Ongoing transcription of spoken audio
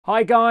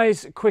Hi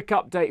guys, quick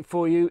update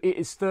for you. It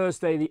is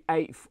Thursday the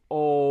 8th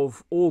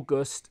of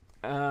August,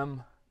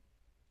 coming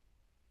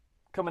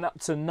up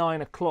to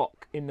 9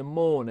 o'clock in the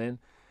morning.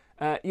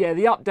 Yeah,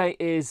 the update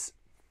is,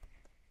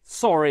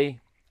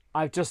 sorry,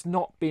 I've just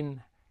not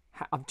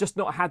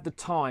had the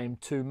time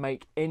to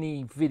make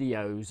any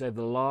videos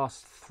over the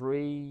last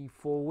 3-4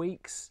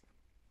 weeks.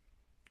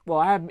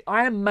 Well,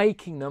 I am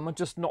making them, I'm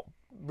just not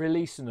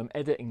releasing them,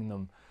 editing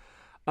them.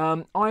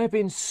 I have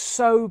been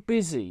so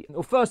busy.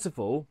 Well, first of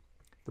all,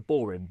 the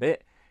boring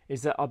bit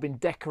is that I've been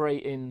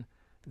decorating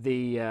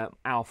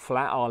our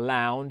flat, our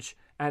lounge,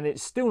 and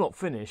it's still not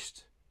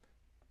finished.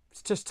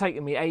 It's just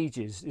taken me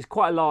ages. It's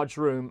quite a large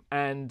room,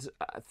 and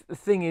the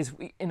thing is,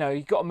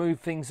 you've got to move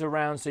things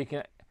around so you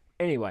can.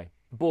 Anyway,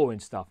 boring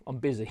stuff. I'm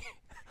busy.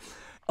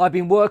 I've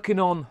been working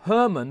on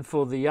Herman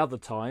for the other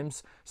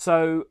times,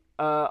 so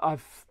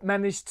I've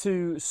managed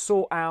to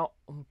sort out.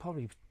 I'm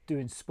probably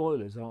doing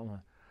spoilers, aren't I?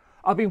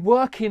 I've been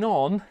working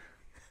on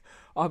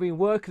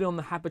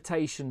the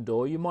habitation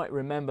door. You might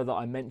remember that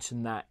I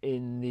mentioned that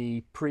in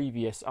the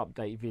previous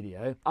update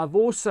video. I've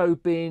also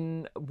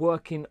been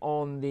working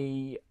on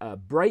the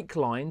brake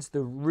lines,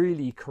 the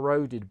really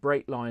corroded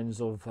brake lines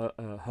of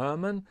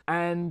Herman.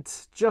 And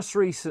just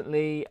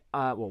recently,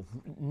 well,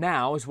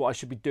 now is what I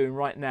should be doing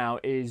right now,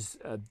 is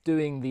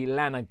doing the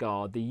lanyard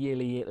guard, the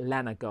yearly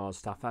lanyard guard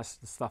stuff. That's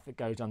the stuff that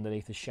goes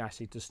underneath the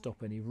chassis to stop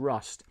any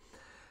rust.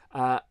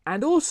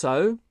 And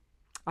also,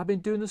 I've been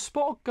doing the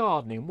spot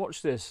gardening.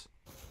 Watch this.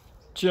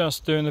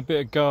 Just doing a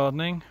bit of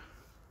gardening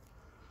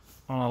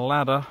on a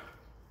ladder.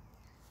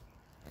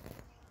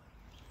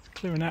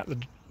 Clearing out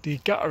the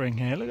guttering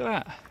here, look at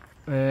that.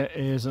 There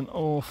is an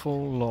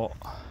awful lot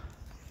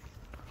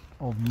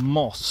of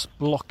moss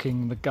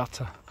blocking the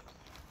gutter.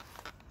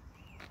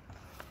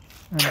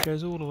 And it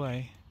goes all the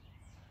way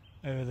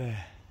over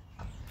there.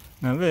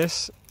 Now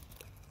this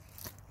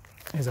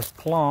is a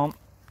plant.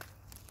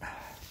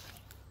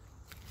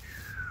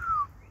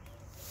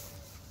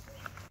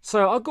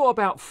 So I've got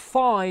about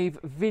 5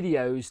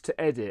 videos to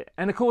edit,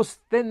 and of course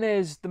then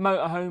there's the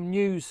motorhome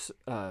news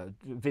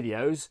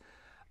videos.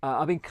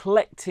 I've been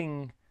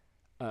collecting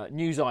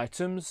news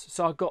items,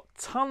 so I've got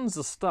tons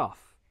of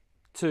stuff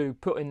to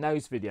put in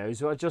those videos,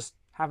 but I just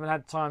haven't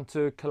had time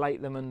to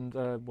collate them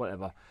and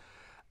whatever.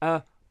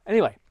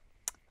 Anyway,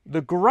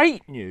 the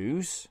great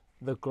news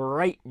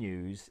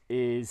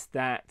is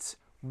that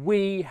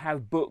we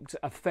have booked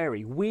a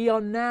ferry. We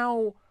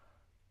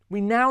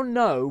now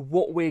know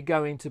what we're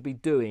going to be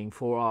doing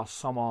for our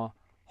summer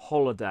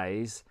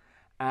holidays.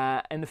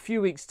 In a few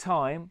weeks'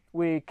 time,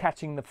 we're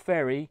catching the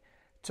ferry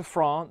to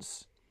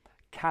France,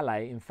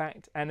 Calais, in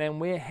fact, and then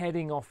we're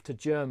heading off to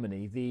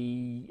Germany.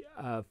 The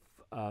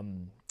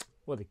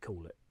what do they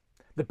call it?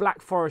 The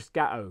Black Forest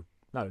Ghetto.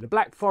 No, the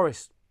Black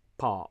Forest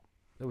part.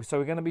 So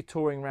we're going to be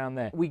touring around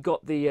there. We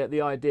got the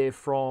idea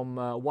from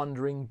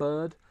Wandering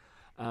Bird.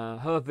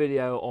 Her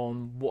video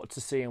on what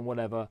to see and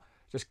whatever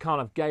just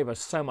kind of gave us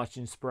so much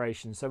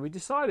inspiration. So we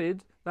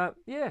decided that,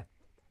 yeah,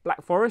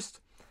 Black Forest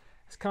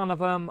is kind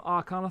of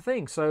our kind of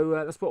thing. So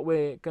that's what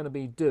we're going to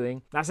be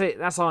doing. That's it.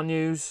 That's our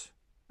news.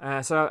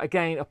 So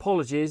again,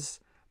 apologies,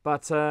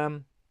 but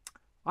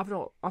I've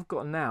got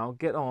to now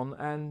get on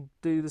and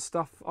do the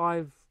stuff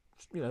the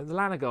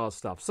Lanagar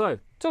stuff. So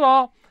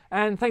ta-da,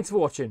 and thanks for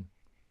watching.